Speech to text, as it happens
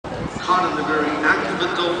caught in the very act of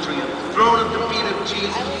adultery and thrown at the feet of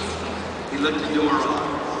Jesus, he looked into her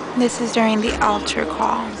eyes. This is during the altar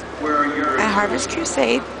call at Harvest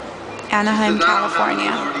Crusade, Anaheim,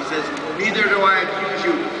 California. He says, neither do I accuse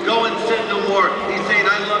you. Go and sin no more. He's saying,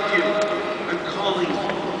 I love you. I'm calling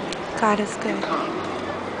you. God is good. Come.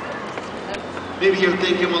 Maybe you're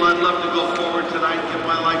thinking, well, I'd love to go forward tonight and give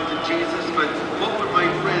my life to Jesus, but what would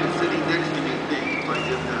my friend sitting next to me think if I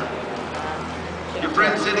did that? Your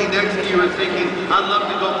friend sitting next to you is thinking, I'd love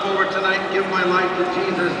to go forward tonight and give my life to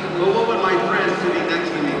Jesus, but what would my friend sitting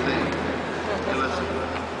next to me think? Hey, listen,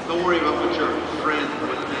 don't worry about what your friend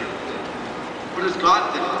would think. What does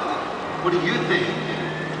God think? What do you think?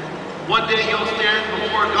 One day you'll stand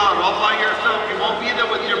before God all by yourself. You won't be there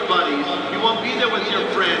with your buddies. You won't be there with your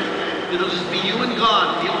friends. It'll just be you and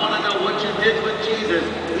God. You want to know what you did with Jesus.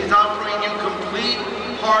 He's offering you complete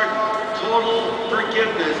pardon, total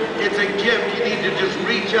forgiveness. It's a gift. You need to just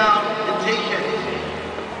reach out and take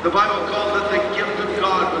it. The Bible calls it the gift of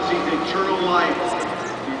God, which is eternal life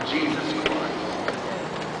through Jesus Christ.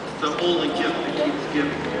 It's the only gift that keeps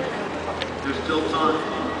giving. There's still time.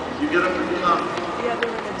 You get up and come.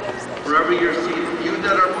 Wherever you're seated, you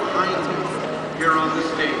that are behind me here on the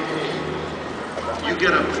stage, you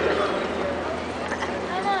get up and come.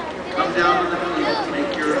 Come down to the field,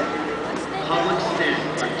 make your public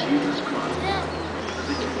stand for Jesus Christ.